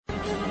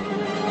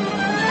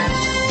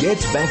Get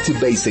back to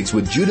basics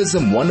with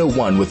Judaism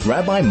 101 with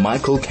Rabbi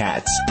Michael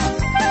Katz.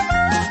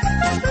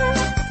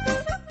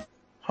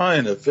 Hi,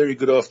 and a very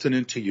good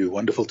afternoon to you.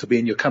 Wonderful to be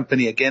in your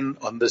company again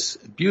on this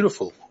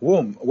beautiful,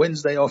 warm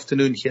Wednesday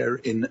afternoon here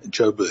in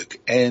Joburg.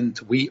 And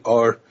we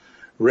are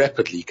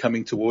rapidly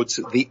coming towards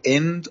the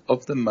end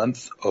of the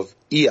month of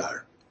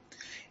Iyar,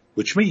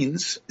 which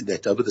means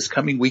that over this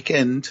coming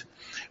weekend,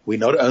 we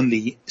not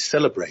only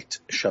celebrate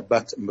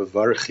Shabbat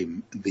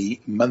Mevarchim,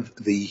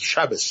 the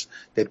Shabbos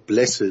that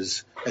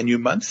blesses a new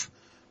month,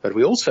 but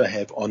we also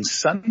have on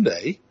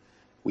Sunday,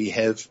 we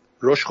have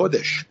Rosh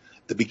Chodesh,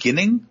 the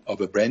beginning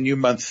of a brand new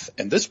month.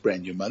 And this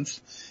brand new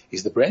month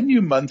is the brand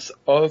new month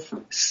of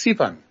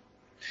Sivan.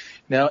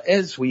 Now,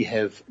 as we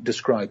have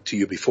described to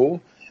you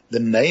before, the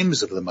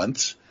names of the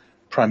months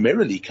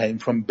primarily came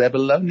from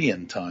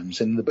Babylonian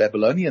times. In the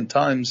Babylonian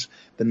times,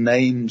 the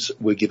names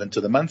were given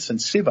to the months, and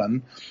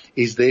Sivan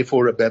is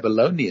therefore a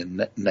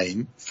Babylonian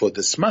name for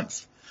this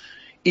month.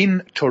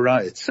 In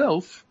Torah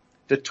itself,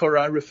 the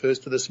Torah refers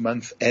to this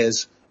month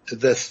as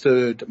the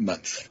third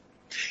month.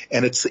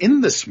 And it's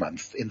in this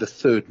month, in the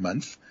third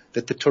month,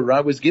 that the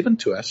Torah was given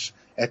to us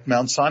at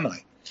Mount Sinai.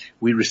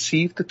 We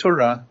received the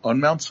Torah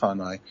on Mount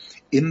Sinai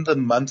in the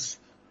month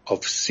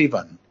of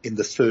Sivan, in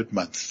the third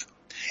month.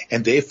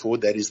 And therefore,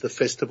 that is the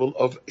festival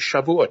of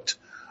Shavuot.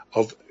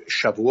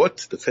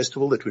 The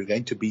festival that we're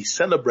going to be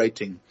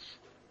celebrating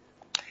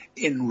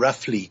in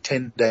roughly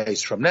 10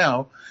 days from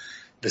now,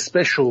 the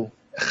special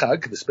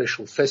Chag, the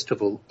special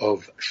festival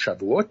of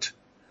Shavuot,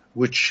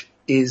 which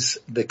is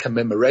the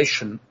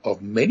commemoration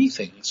of many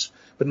things,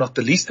 but not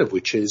the least of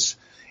which is,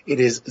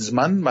 it is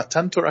Zman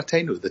Matan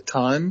Toratenu, the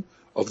time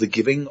of the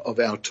giving of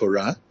our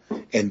Torah,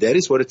 and that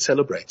is what it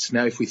celebrates.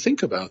 Now, if we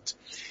think about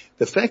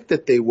the fact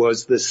that there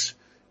was this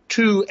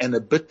 2 and a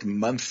bit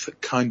month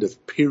kind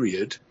of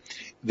period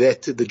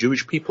that the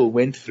Jewish people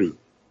went through,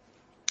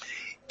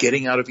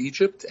 getting out of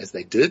Egypt as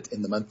they did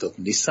in the month of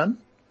Nisan,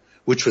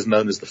 which was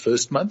known as the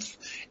first month,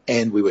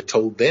 and we were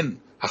told then,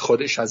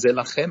 HaChodesh Hazeh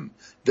Lachem,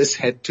 this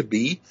had to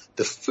be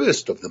the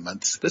first of the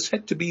months. This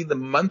had to be the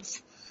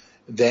month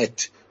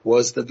that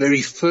was the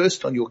very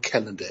first on your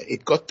calendar.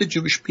 It got the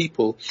Jewish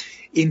people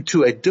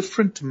into a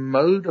different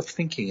mode of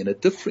thinking,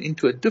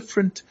 into a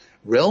different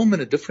realm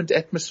and a different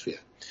atmosphere,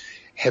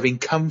 having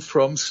come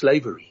from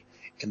slavery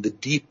and the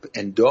deep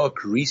and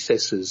dark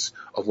recesses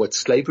of what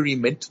slavery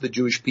meant to the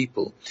Jewish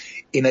people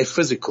in a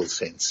physical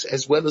sense,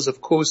 as well as,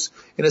 of course,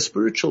 in a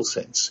spiritual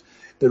sense.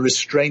 The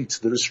restraint,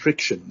 the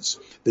restrictions,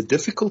 the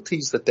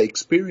difficulties that they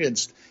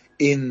experienced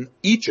in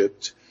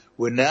Egypt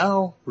were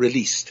now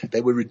released.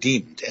 They were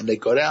redeemed, and they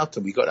got out,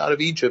 and we got out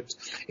of Egypt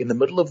in the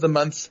middle of the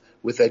month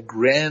with a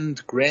grand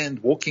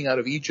walking out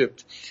of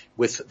Egypt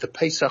with the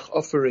Pesach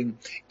offering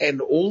and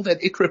all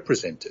that it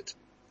represented.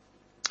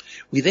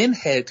 We then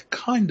had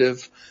kind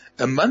of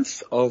a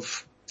month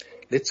of,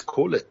 let's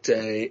call it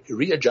a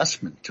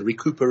readjustment, a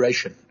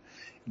recuperation,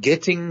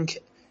 getting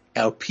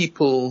our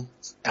people's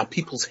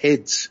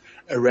heads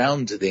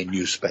around their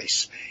new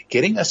space,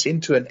 getting us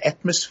into an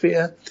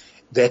atmosphere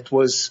that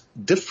was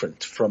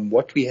different from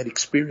what we had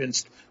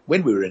experienced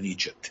when we were in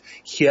Egypt.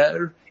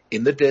 Here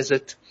in the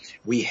desert,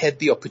 we had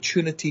the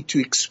opportunity to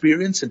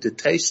experience and to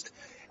taste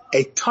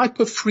a type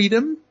of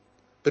freedom,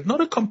 but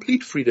not a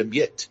complete freedom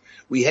yet.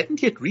 We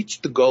hadn't yet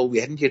reached the goal. We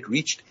hadn't yet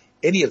reached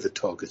any of the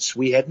targets.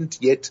 We hadn't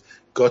yet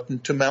gotten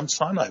to Mount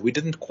Sinai. We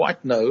didn't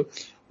quite know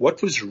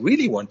what was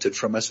really wanted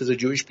from us as a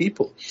Jewish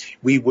people.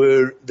 We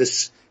were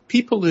this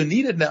people who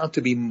needed now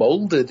to be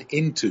molded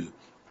into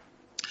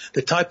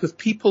the type of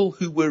people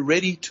who were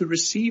ready to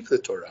receive the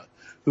Torah,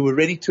 who were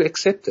ready to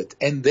accept it.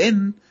 And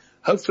then,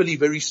 hopefully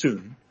very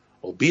soon,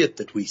 albeit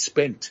that we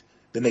spent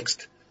the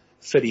next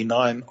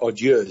 39 odd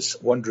years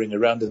wandering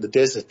around in the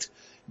desert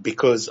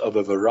because of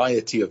a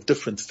variety of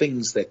different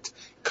things that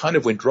kind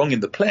of went wrong in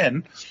the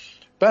plan,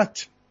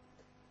 but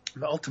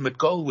the ultimate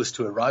goal was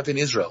to arrive in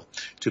Israel,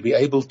 to be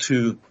able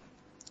to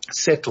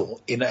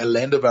settle in a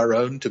land of our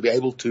own, to be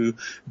able to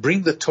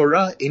bring the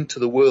Torah into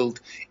the world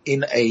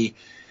in a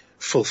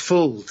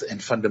fulfilled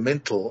and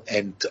fundamental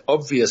and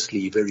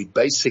obviously very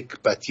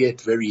basic but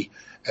yet very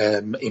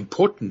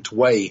important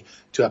way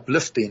to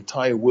uplift the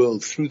entire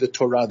world through the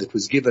Torah that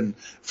was given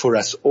for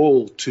us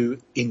all to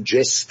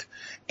ingest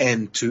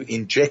and to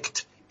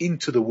inject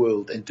into the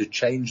world and to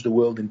change the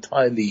world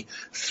entirely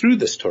through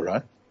this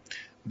Torah.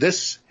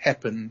 This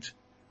happened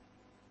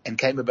and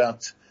came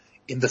about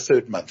in the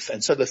third month.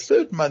 And so the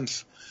third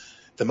month,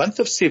 the month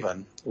of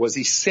Sivan, was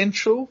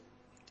essential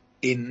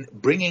in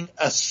bringing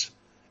us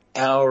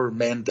our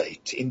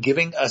mandate, in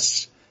giving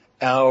us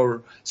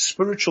our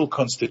spiritual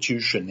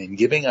constitution, in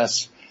giving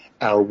us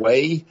our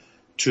way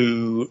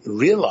to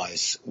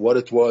realize what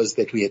it was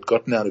that we had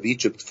gotten out of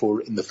Egypt for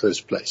in the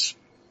first place.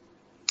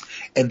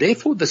 And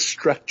therefore the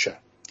structure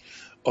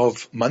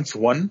of month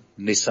 1,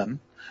 Nisan,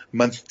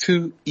 month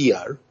 2,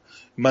 Iyar,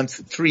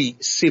 month 3,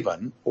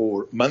 Sivan,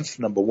 or month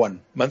number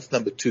 1, month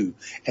number 2,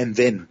 and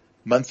then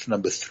month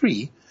number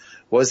 3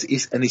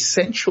 is an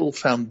essential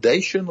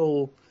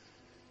foundational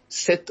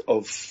set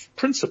of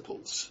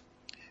principles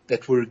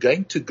that were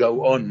going to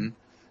go on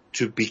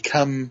to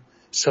become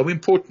so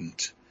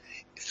important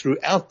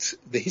throughout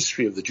the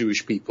history of the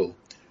Jewish people,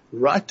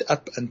 right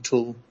up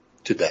until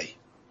today.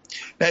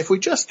 Now, if we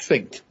just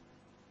think,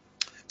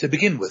 to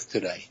begin with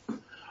today,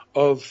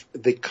 of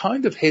the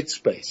kind of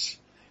headspace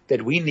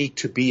that we need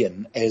to be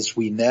in as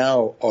we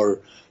now are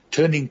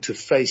turning to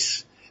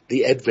face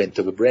the advent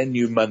of a brand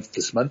new month,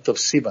 this month of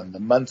Sivan, the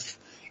month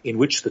in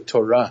which the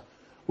Torah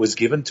was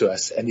given to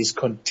us and is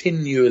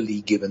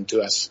continually given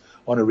to us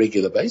on a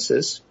regular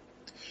basis,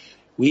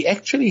 we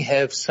actually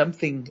have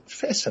something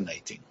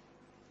fascinating.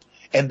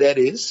 And that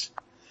is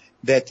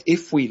that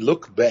if we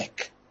look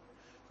back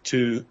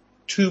to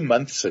 2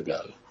 months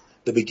ago,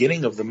 the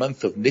beginning of the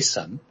month of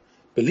Nisan,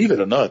 believe it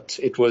or not,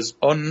 it was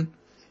on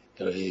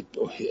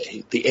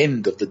the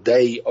end of the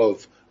day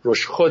of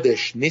Rosh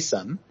Chodesh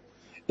Nisan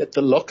that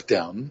the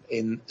lockdown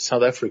in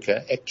South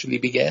Africa actually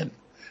began.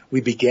 We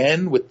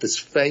began with this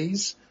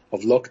phase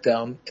of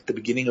lockdown at the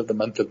beginning of the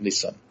month of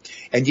Nisan.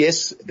 And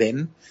yes,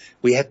 then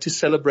we had to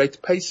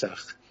celebrate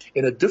Pesach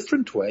in a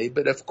different way,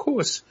 but of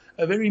course,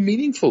 a very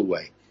meaningful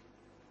way.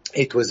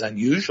 It was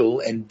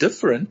unusual and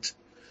different.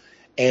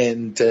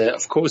 And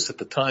of course, at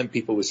the time,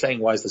 people were saying,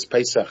 why is this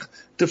Pesach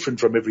different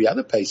from every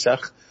other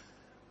Pesach?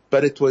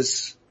 But it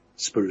was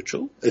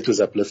spiritual, it was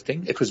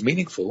uplifting, it was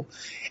meaningful,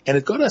 and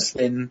it got us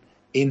then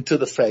into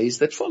the phase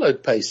that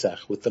followed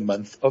Pesach with the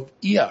month of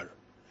Iyar,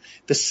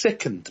 the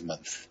second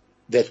month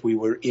that we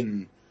were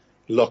in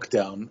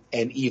lockdown.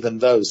 And even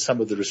though some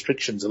of the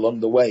restrictions along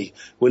the way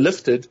were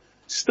lifted,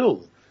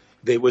 still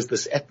there was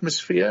this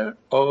atmosphere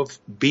of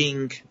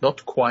being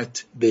not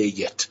quite there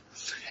yet.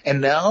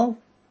 And now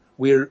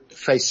we're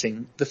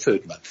facing the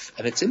third month,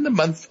 and it's in the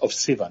month of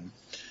Sivan,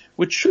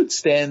 which should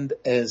stand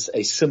as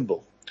a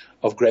symbol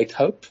of great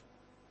hope,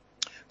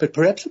 but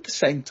perhaps at the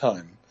same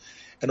time,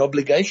 an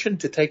obligation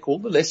to take all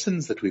the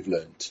lessons that we've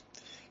learned.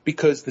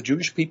 Because the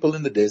Jewish people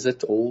in the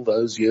desert all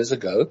those years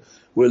ago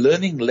were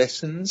learning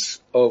lessons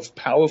of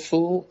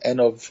powerful and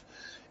of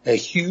a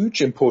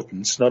huge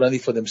importance, not only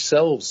for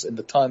themselves in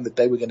the time that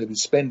they were going to be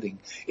spending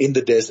in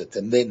the desert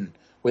and then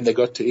when they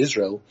got to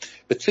Israel,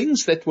 but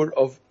things that were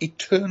of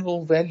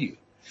eternal value.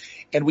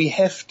 And we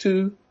have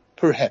to,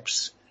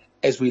 perhaps,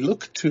 as we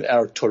look to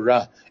our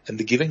Torah and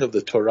the giving of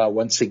the Torah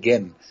once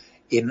again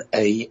in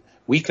a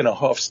week and a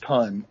half's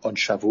time on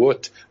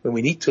Shavuot, when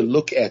we need to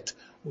look at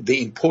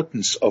the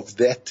importance of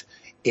that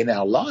in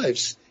our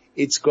lives,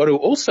 it's got to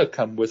also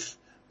come with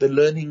the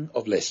learning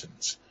of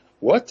lessons.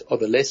 What are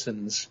the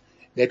lessons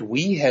that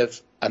we have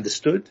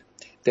understood,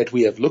 that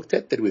we have looked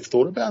at, that we've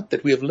thought about,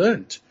 that we have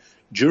learned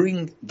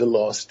during the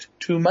last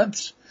 2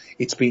 months?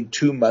 It's been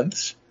 2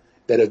 months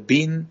that have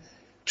been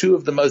 2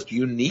 of the most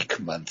unique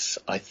months,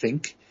 I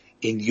think,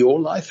 in your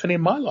life and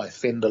in my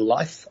life, in the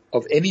life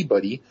of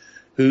anybody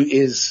who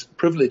is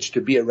privileged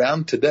to be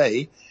around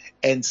today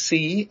and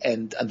see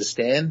and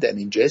understand and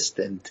ingest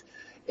and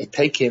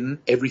take in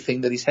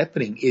everything that is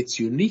happening. It's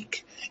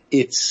unique.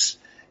 It's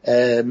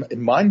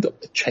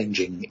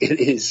mind-changing. It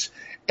is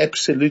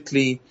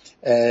absolutely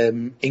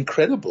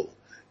incredible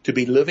to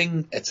be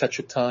living at such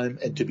a time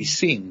and to be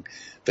seeing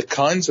the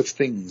kinds of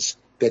things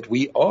that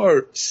we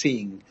are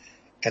seeing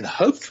and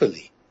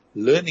hopefully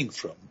learning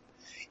from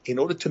in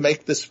order to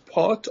make this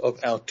part of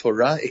our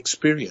Torah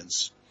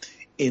experience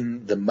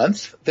in the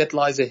month that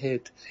lies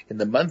ahead, in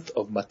the month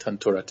of Matan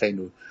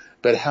Toratenu,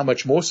 but how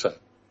much more so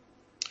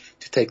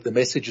to take the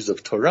messages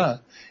of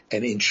Torah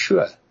and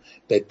ensure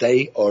that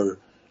they are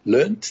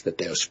learnt, that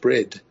they are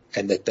spread,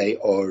 and that they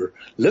are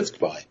lived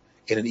by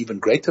in an even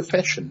greater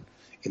fashion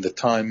in the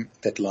time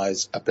that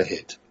lies up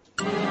ahead.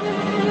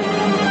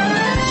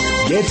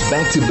 Get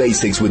back to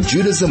basics with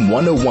Judaism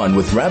 101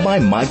 with Rabbi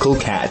Michael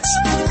Katz.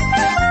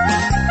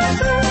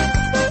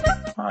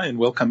 Hi, and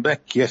welcome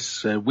back.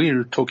 Yes,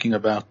 we're talking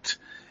about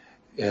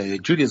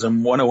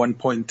Judaism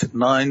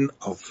 101.9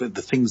 of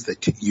the things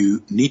that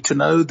you need to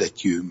know,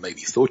 that you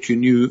maybe thought you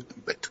knew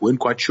but weren't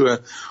quite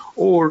sure,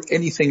 or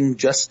anything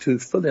just to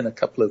fill in a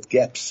couple of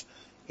gaps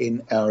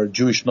in our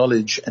Jewish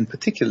knowledge, and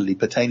particularly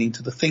pertaining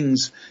to the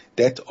things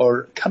that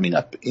are coming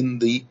up in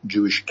the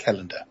Jewish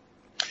calendar.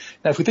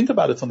 Now, if we think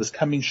about it on this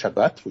coming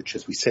Shabbat, which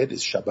as we said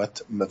is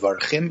Shabbat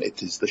Mevarchim,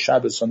 it is the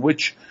Shabbos on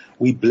which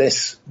we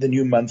bless the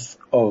new month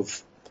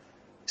of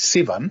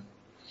Sivan,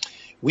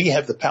 we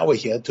have the power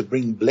here to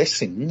bring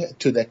blessing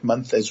to that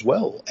month as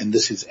well. And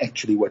this is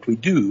actually what we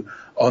do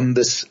on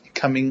this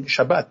coming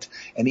Shabbat.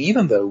 And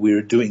even though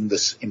we're doing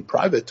this in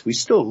private, we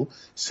still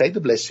say the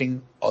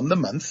blessing on the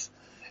month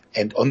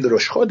and on the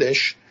Rosh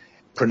Chodesh,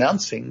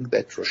 pronouncing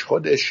that Rosh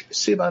Chodesh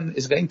Sivan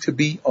is going to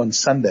be on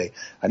Sunday.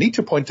 I need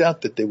to point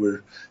out that there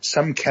were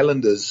some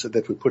calendars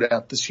that were put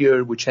out this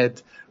year which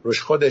had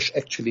Rosh Chodesh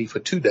actually for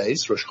 2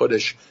 days. Rosh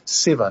Chodesh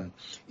Sivan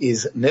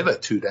is never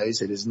 2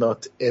 days. It is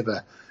not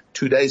ever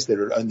 2 days.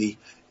 There are only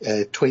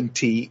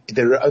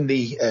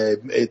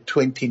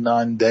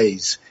 29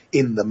 days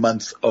in the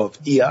month of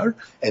Iyar,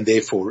 and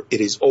therefore it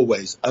is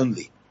always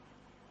only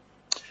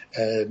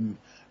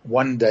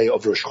 1 day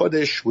of Rosh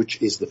Chodesh,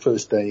 which is the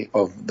first day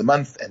of the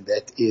month, and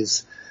that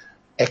is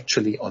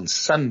actually on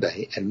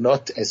Sunday and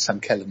not as some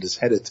calendars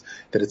had it,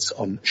 that it's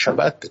on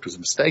Shabbat. That was a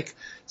mistake.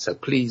 So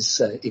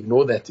please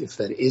ignore that if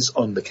that is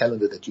on the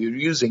calendar that you're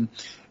using.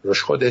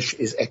 Rosh Chodesh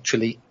is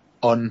actually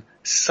on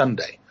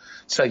Sunday.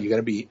 So you're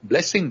going to be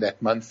blessing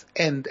that month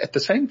and at the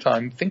same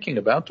time thinking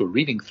about or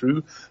reading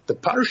through the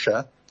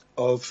parsha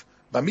of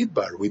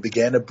Bamidbar. We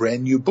began a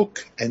brand new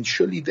book, and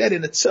surely that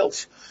in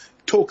itself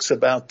talks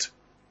about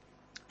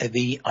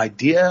the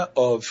idea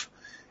of,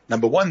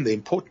 number one, the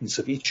importance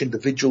of each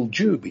individual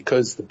Jew,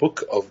 because the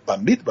book of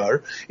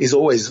Bamidbar is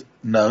always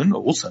known,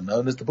 also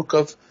known as the book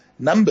of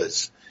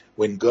Numbers.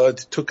 When God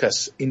took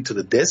us into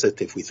the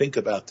desert, if we think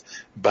about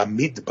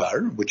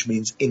Bamidbar, which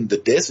means in the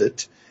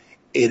desert,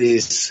 it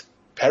is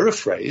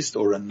paraphrased,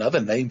 or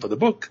another name for the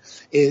book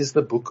is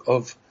the book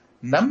of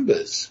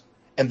Numbers.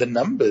 And the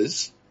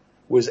Numbers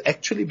was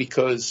actually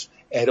because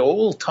at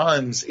all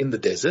times in the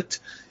desert,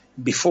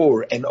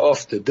 before and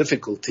after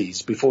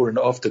difficulties, before and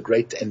after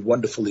great and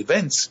wonderful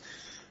events,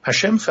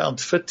 Hashem found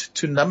fit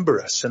to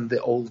number us. And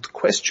the old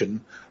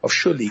question of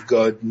surely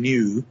God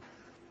knew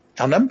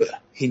our number.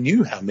 He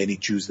knew how many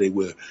Jews there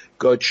were.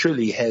 God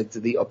surely had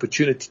the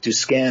opportunity to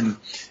scan,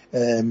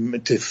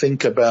 to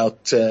think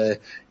about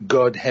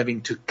God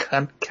having to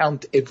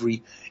count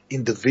every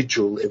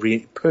individual, every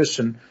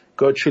person.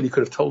 God surely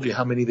could have told you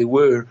how many there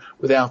were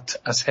without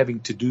us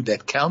having to do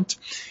that count.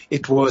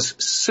 It was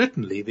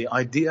certainly the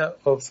idea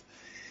of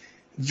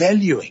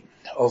valuing,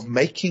 of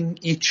making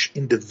each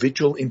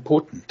individual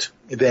important,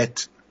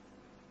 that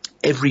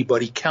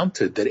everybody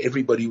counted, that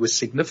everybody was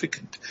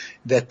significant,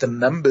 that the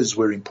numbers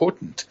were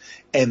important.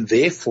 And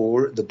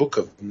therefore, the book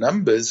of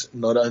Numbers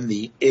not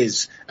only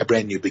is a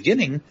brand new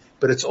beginning,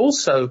 but it's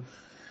also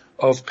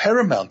of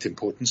paramount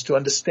importance to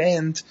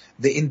understand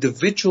the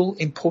individual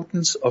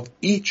importance of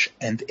each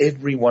and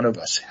every one of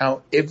us,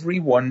 how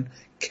everyone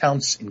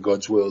counts in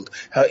God's world,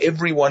 how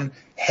everyone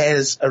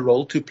has a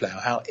role to play,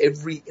 how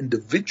every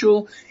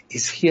individual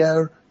is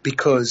here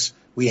because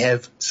we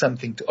have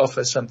something to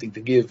offer, something to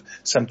give,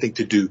 something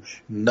to do.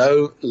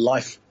 No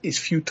life is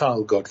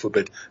futile, God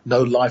forbid.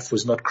 No life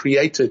was not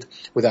created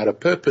without a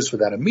purpose,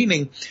 without a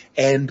meaning,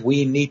 and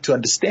we need to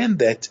understand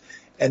that.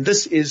 And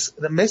this is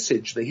the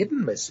message, the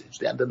hidden message,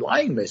 the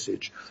underlying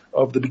message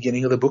of the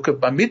beginning of the book of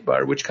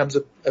Bamidbar, which comes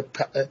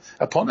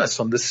upon us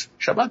on this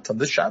Shabbat, on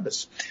this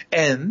Shabbos.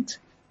 And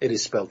it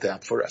is spelled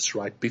out for us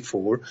right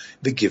before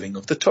the giving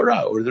of the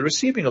Torah, or the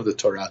receiving of the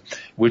Torah,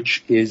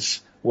 which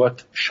is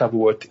what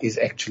Shavuot is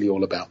actually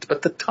all about.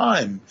 But the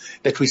time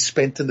that we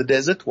spent in the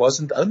desert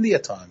wasn't only a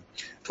time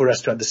for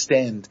us to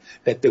understand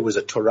that there was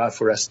a Torah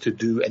for us to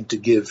do and to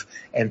give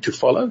and to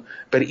follow,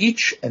 but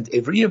each and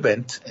every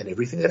event and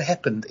everything that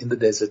happened in the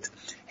desert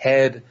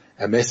had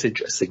a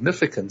message, a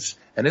significance,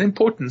 and an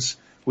importance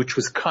which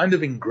was kind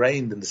of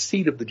ingrained in the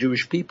seed of the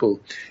Jewish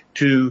people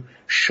to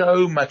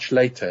show much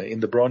later in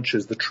the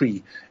branches, the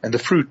tree, and the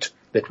fruit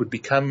that would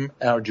become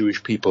our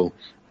Jewish people,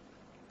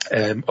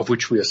 of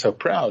which we are so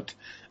proud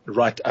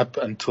right up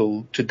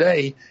until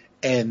today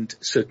and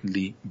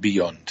certainly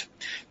beyond.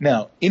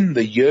 Now, in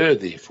the year,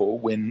 therefore,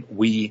 when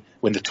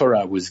the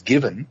Torah was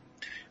given,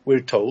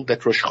 we're told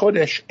that Rosh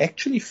Chodesh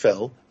actually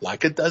fell,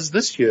 like it does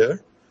this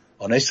year,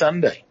 on a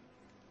Sunday.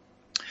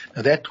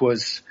 Now, that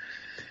was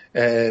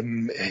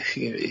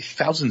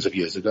thousands of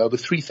years ago, over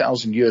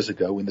 3,000 years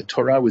ago, when the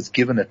Torah was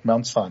given at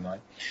Mount Sinai.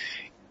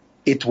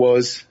 It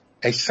was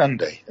a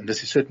Sunday, and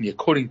this is certainly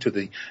according to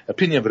the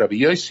opinion of Rabbi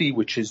Yossi,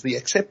 which is the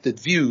accepted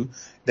view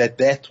that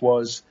that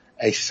was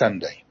a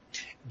Sunday.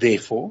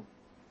 Therefore,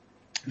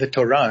 the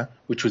Torah,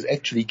 which was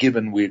actually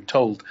given, we're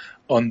told,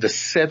 on the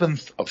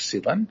 7th of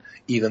Sivan,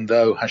 even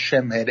though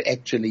Hashem had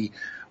actually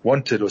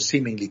wanted or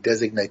seemingly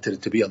designated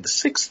it to be on the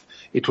 6th,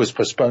 it was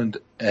postponed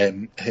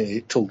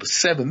till the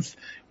 7th,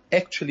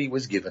 actually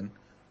was given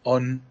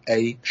on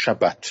a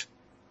Shabbat.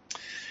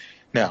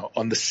 Now,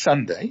 on the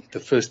Sunday, the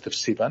 1st of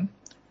Sivan,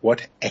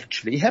 what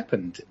actually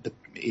happened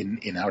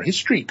in our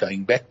history,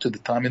 going back to the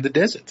time in the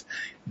desert.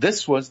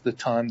 This was the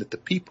time that the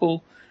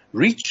people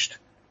reached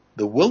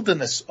the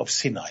wilderness of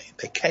Sinai.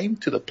 They came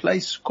to the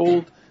place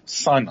called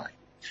Sinai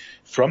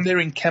from their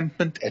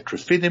encampment at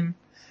Rephidim,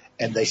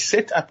 and they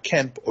set up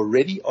camp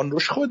already on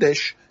Rosh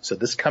Chodesh. So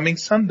this coming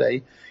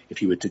Sunday,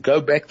 if you were to go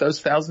back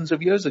those thousands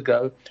of years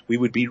ago, we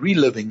would be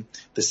reliving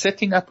the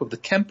setting up of the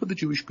camp of the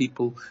Jewish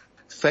people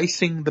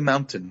facing the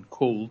mountain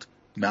called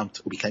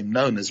became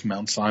known as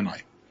Mount Sinai.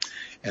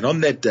 And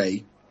on that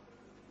day,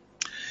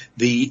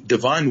 the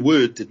divine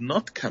word did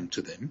not come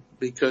to them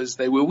because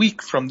they were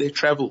weak from their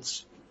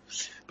travels.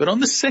 But on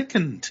the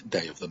second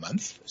day of the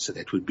month, so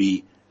that would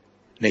be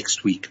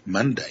next week,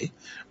 Monday,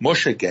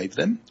 Moshe gave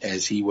them,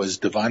 as he was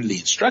divinely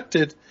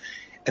instructed,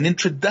 an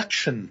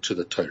introduction to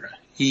the Torah.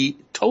 He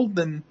told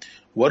them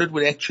what it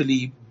would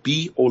actually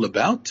be all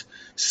about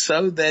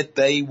so that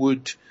they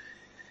would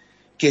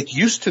get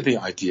used to the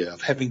idea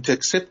of having to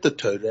accept the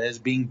Torah as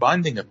being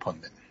binding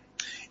upon them.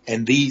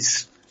 And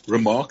these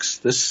remarks,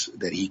 this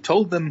that he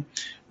told them,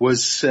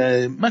 was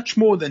much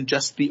more than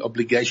just the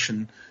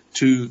obligation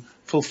to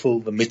fulfill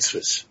the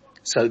mitzvahs.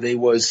 So there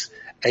was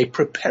a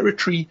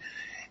preparatory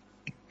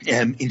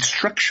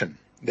instruction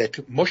that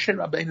Moshe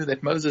Rabbeinu,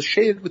 that Moses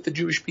shared with the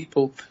Jewish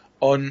people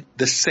on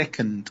the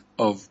 2nd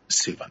of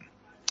Sivan.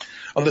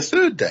 On the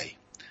 3rd day,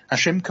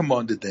 Hashem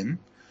commanded them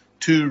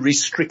to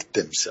restrict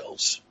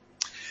themselves.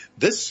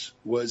 This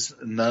was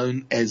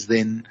known as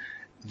then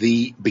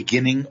the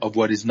beginning of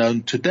what is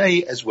known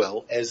today as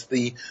well as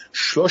the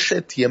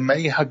Shloshet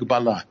Yemei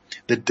Hagbala,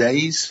 the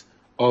days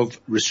of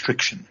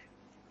restriction.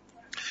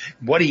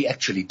 What he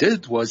actually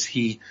did was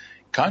he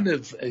kind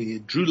of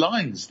drew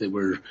lines. There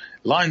were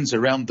lines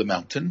around the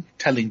mountain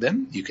telling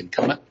them, you can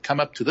come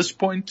up to this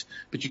point,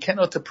 but you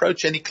cannot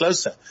approach any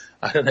closer.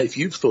 I don't know if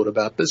you've thought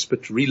about this,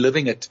 but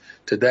reliving it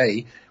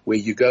today, where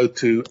you go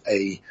to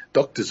a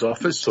doctor's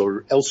office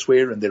or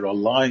elsewhere and there are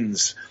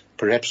lines,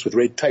 perhaps with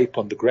red tape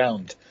on the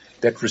ground,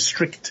 that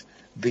restrict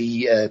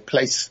the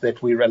place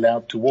that we're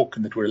allowed to walk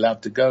and that we're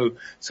allowed to go,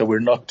 so we're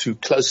not too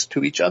close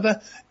to each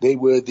other. There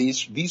were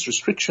these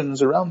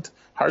restrictions around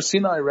Har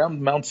Sinai,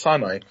 around Mount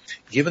Sinai,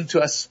 given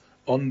to us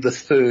on the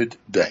 3rd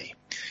day.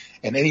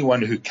 And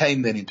anyone who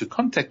came then into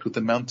contact with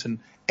the mountain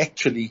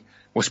actually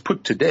was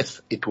put to death.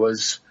 It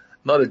was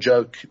not a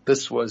joke.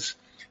 This was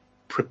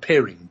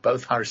preparing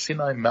both Har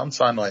Sinai, Mount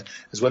Sinai,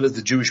 as well as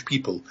the Jewish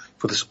people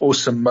for this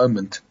awesome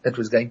moment that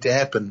was going to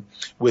happen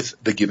with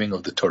the giving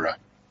of the Torah.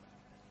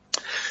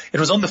 It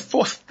was on the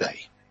 4th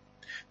day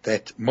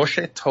that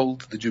Moshe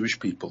told the Jewish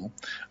people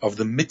of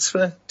the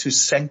mitzvah to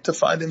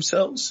sanctify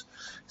themselves.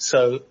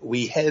 So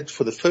we had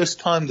for the first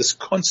time this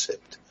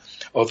concept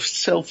of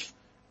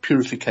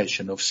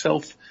self-purification, of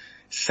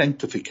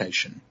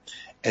self-sanctification,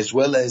 as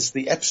well as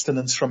the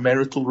abstinence from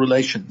marital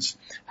relations.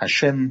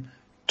 Hashem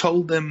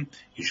told them,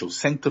 you shall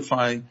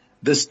sanctify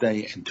this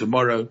day and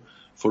tomorrow,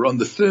 for on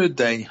the 3rd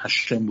day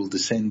Hashem will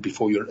descend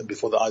before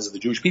the eyes of the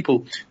Jewish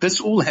people. This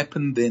all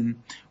happened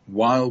then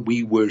while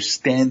we were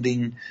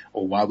standing,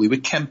 or while we were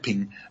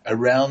camping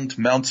around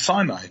Mount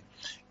Sinai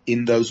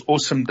in those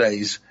awesome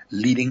days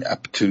leading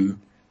up to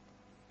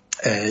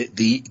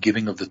the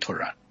giving of the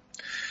Torah.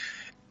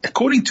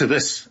 According to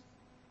this,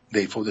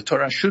 therefore, the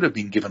Torah should have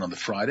been given on the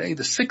Friday,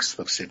 the 6th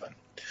of Sivan.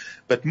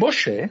 But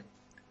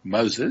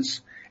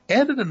Moses,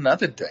 added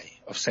another day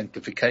of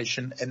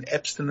sanctification and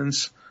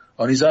abstinence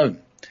on his own,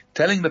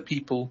 telling the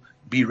people,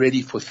 be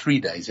ready for 3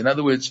 days. In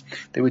other words,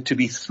 there were to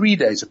be 3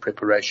 days of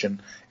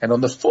preparation, and on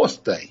the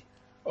 4th day,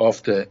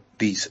 after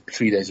these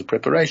 3 days of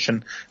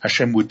preparation,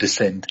 Hashem would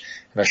descend.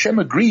 And Hashem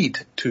agreed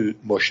to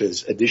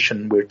Moshe's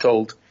addition, we're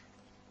told,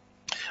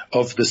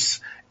 of this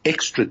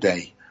extra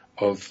day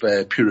of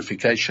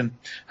purification.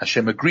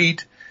 Hashem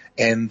agreed,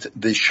 and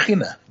the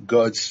Shekhinah,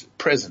 God's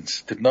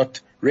presence, did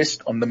not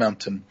rest on the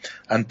mountain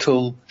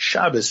until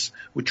Shabbos,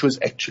 which was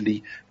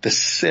actually the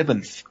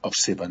 7th of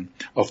Sivan,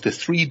 of the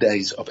 3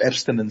 days of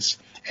abstinence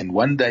and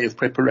 1 day of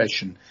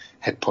preparation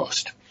had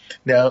passed.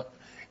 Now,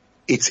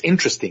 it's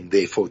interesting,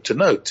 therefore, to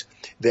note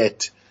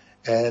that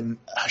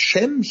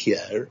Hashem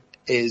here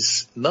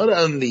is not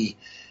only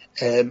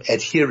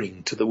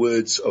adhering to the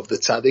words of the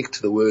tzaddik,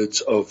 to the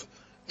words of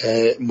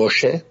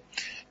Moshe,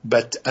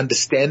 but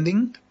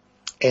understanding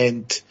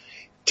and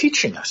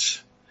teaching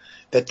us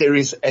that there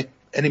is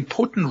an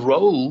important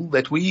role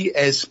that we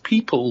as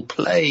people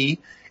play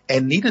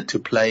and needed to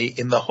play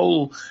in the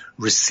whole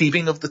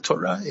receiving of the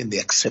Torah, in the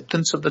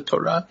acceptance of the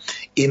Torah,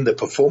 in the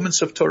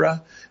performance of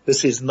Torah.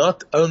 This is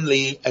not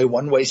only a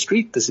one-way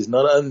street. This is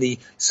not only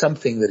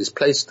something that is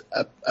placed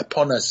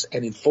upon us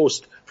and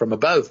enforced from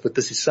above, but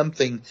this is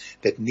something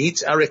that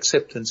needs our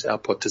acceptance, our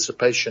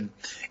participation,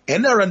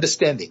 and our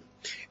understanding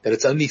that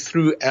it's only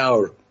through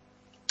our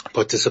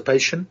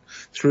participation,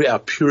 through our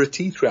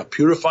purity, through our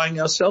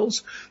purifying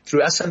ourselves,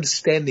 through us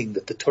understanding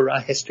that the Torah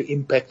has to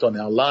impact on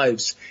our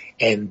lives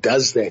and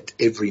does that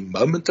every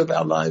moment of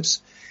our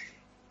lives.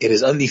 It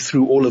is only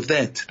through all of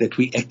that that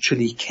we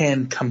actually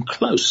can come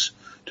close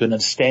to an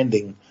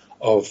understanding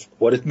of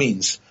what it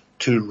means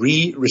to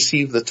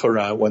receive the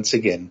Torah once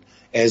again,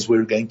 as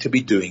we're going to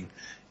be doing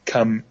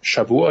come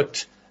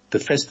Shavuot, the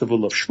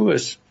festival of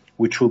Shavuos,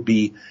 which will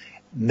be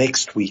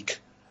next week.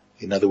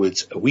 In other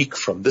words, a week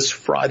from this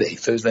Friday,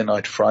 Thursday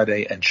night,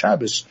 Friday, and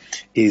Shabbos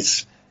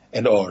is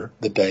and are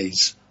the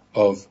days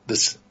of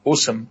this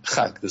awesome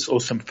Chag, this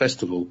awesome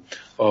festival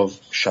of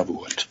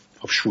Shavuot,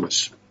 of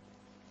Shavuos.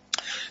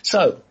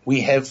 So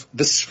we have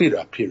the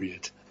Sfira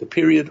period, the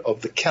period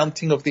of the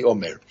counting of the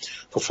Omer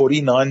for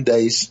 49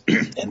 days,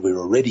 and we're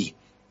already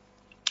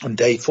on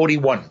day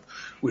 41.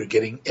 We're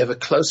getting ever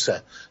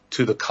closer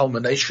to the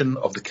culmination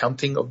of the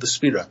counting of the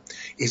Sfira.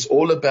 Is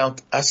all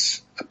about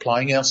us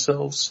applying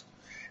ourselves,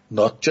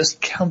 not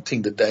just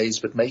counting the days,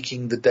 but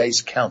making the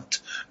days count.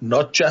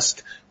 Not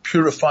just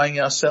purifying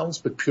ourselves,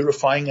 but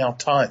purifying our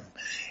time.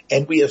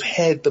 And we have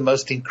had the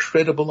most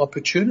incredible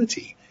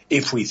opportunity,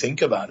 if we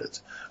think about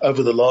it,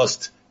 over the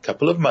last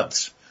couple of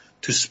months,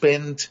 to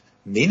spend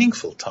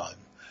meaningful time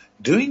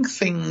doing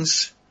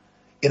things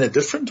in a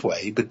different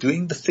way, but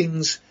doing the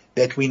things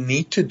that we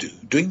need to do,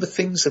 doing the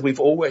things that we've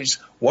always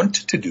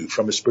wanted to do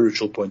from a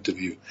spiritual point of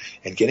view,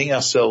 and getting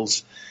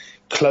ourselves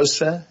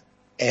closer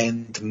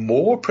and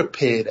more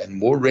prepared and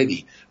more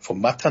ready for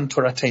Matan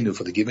Toratenu,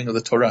 for the giving of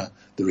the Torah,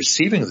 the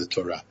receiving of the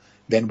Torah,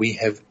 than we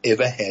have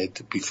ever had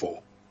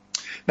before.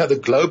 Now, the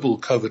global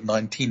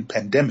COVID-19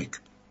 pandemic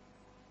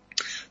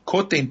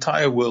caught the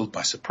entire world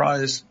by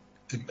surprise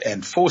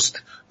and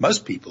forced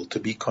most people to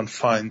be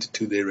confined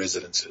to their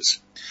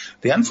residences.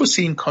 The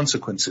unforeseen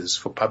consequences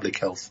for public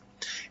health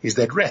is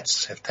that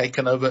rats have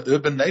taken over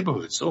urban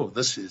neighborhoods. Oh,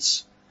 this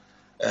is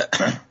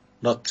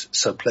not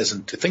so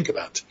pleasant to think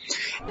about.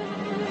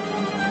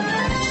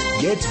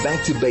 Get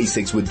back to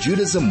basics with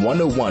Judaism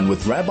 101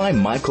 with Rabbi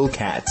Michael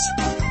Katz.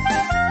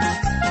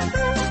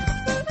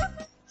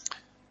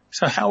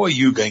 So how are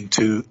you going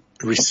to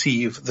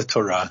receive the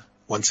Torah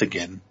once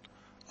again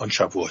on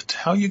Shavuot?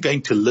 How are you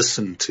going to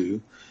listen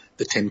to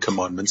the Ten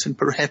Commandments? And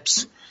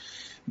perhaps,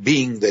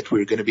 being that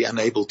we're going to be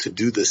unable to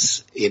do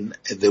this in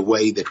the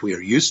way that we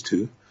are used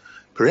to,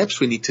 perhaps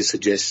we need to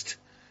suggest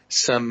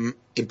some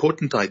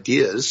important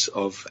ideas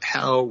of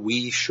how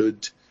we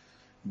should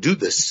do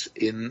this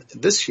in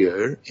this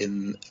year,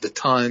 in the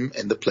time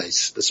and the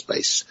place, the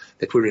space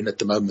that we're in at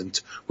the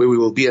moment, where we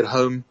will be at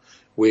home,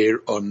 where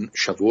on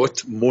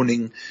Shavuot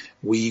morning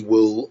we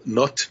will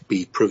not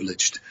be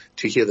privileged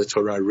to hear the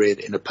Torah read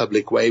in a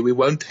public way. We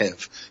won't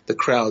have the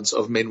crowds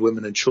of men,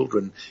 women and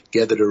children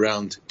gathered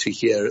around to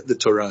hear the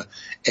Torah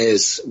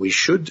as we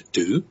should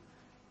do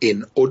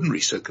in ordinary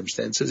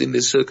circumstances. In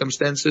these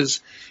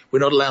circumstances, we're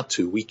not allowed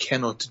to. We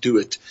cannot do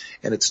it.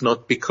 And it's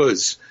not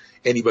because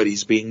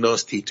anybody's being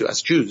nasty to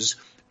us Jews,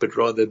 but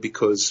rather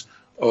because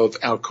of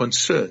our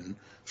concern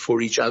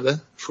for each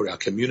other, for our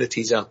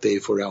communities out there,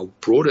 for our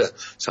broader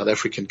South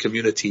African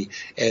community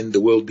and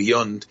the world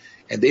beyond,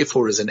 and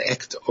therefore as an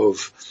act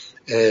of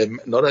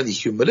not only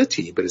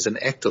humility, but as an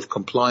act of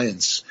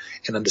compliance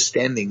and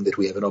understanding that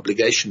we have an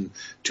obligation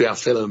to our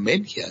fellow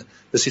men here.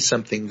 This is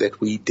something that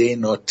we dare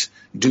not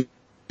do,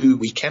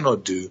 we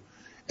cannot do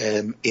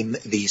in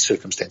these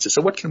circumstances.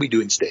 So what can we do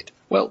instead?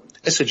 Well,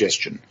 a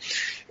suggestion.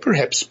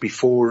 Perhaps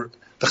before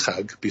the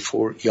Chag,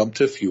 before Yom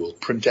Tov, you will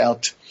print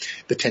out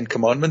the Ten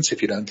Commandments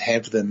if you don't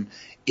have them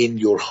in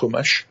your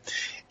Chumash,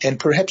 and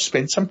perhaps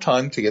spend some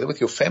time together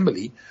with your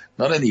family,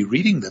 not only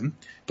reading them,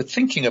 but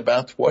thinking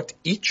about what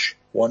each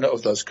one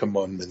of those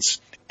commandments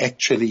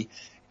actually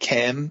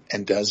can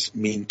and does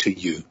mean to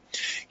you.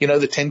 You know,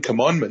 the Ten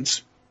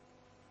Commandments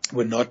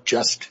were not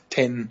just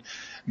 10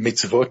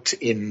 mitzvot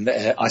in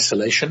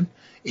isolation.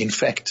 In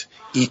fact,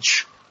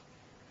 each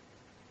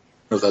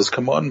of those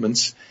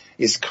commandments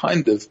is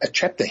kind of a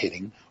chapter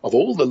heading of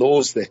all the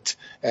laws that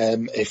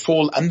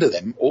fall under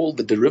them, all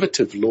the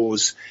derivative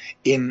laws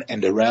in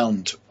and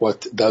around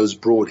what those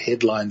broad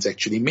headlines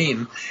actually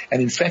mean.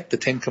 And in fact, the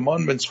Ten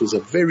Commandments was a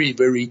very,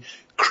 very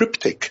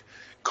cryptic,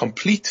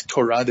 complete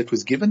Torah that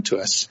was given to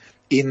us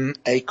in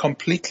a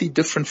completely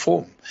different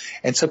form.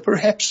 And so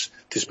perhaps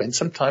to spend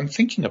some time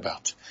thinking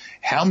about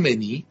how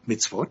many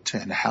mitzvot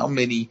and how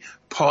many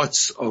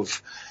parts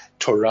of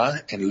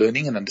Torah and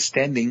learning and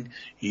understanding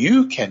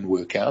you can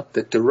work out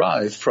that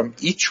derive from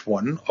each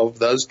one of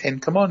those 10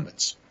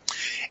 commandments.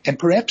 And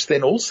perhaps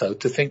then also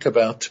to think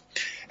about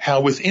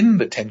how within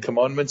the 10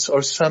 commandments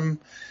are some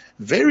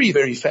very,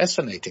 very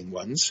fascinating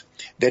ones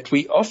that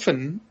we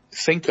often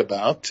think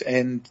about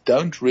and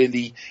don't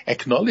really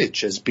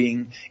acknowledge as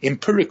being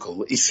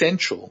empirical,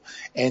 essential,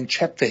 and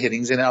chapter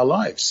headings in our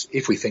lives.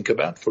 If we think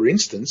about, for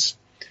instance,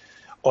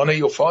 honor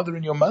your father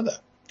and your mother.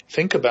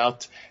 Think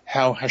about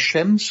how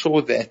Hashem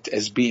saw that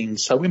as being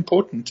so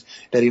important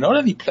that he not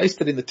only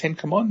placed it in the Ten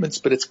Commandments,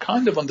 but it's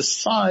kind of on the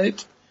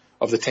side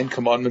of the Ten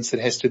Commandments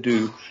that has to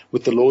do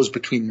with the laws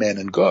between man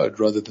and God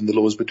rather than the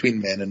laws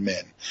between man and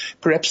man.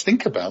 Perhaps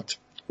think about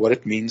what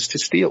it means to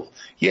steal.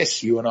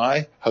 Yes, you and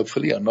I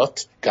hopefully are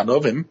not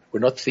ganovim.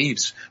 We're not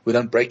thieves. We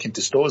don't break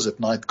into stores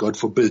at night, God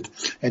forbid,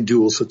 and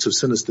do all sorts of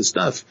sinister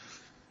stuff.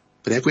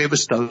 But have we ever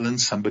stolen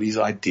somebody's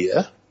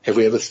idea? Have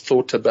we ever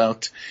thought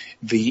about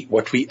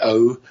what we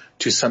owe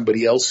to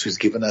somebody else who's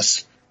given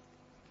us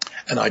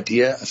an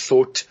idea, a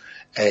thought,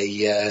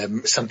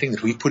 something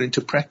that we put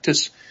into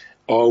practice?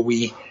 Are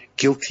we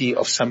guilty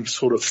of some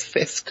sort of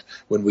theft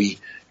when we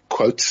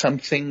quote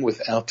something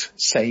without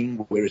saying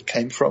where it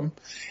came from?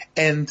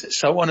 And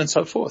so on and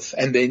so forth.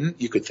 And then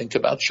you could think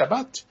about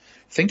Shabbat.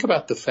 Think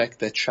about the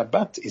fact that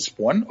Shabbat is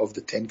one of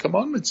the 10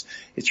 commandments.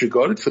 It's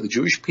regarded for the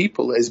Jewish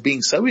people as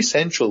being so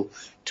essential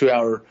to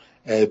our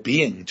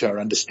being, to our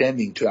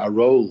understanding, to our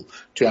role,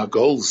 to our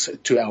goals,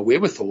 to our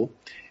wherewithal,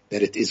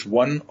 that it is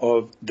one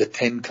of the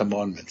 10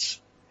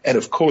 commandments. And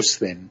of course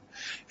then,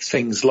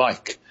 things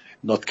like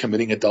not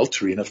committing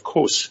adultery, and of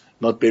course,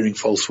 not bearing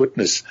false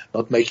witness,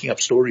 not making up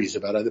stories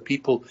about other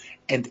people,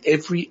 and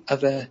every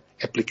other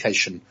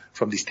application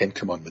from these 10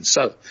 commandments.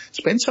 So,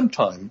 spend some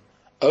time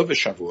over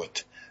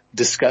Shavuot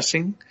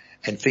discussing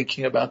and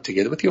thinking about,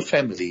 together with your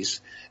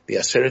families, the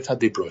Aseret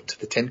HaDibrot,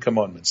 the 10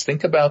 commandments.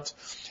 Think about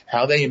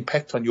how they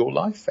impact on your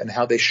life and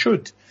how they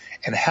should,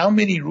 and how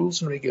many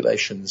rules and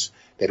regulations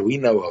that we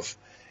know of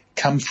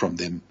come from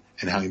them,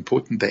 and how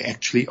important they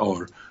actually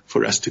are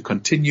for us to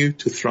continue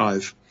to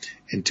thrive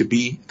and to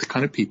be the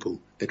kind of people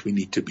that we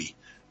need to be.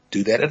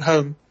 Do that at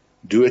home,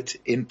 do it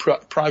in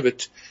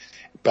private,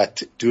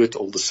 but do it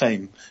all the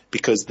same,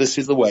 because this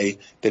is the way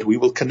that we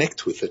will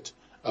connect with it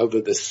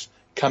over this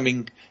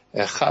coming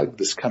Chag,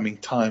 this coming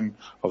time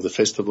of the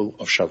festival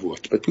of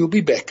Shavuot. But we'll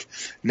be back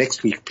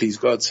next week, please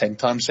God, same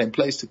time, same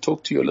place, to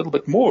talk to you a little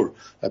bit more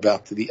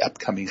about the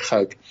upcoming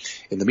Chag.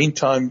 In the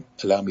meantime,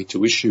 allow me to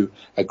wish you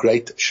a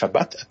great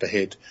Shabbat up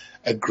ahead,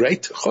 a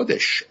great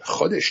Chodesh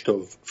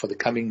Tov for the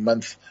coming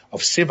month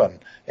of Sivan,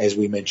 as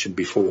we mentioned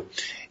before.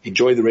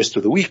 Enjoy the rest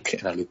of the week,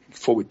 and I look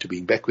forward to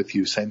being back with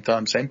you same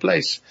time, same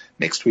place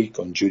next week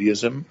on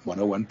Judaism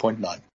 101.9.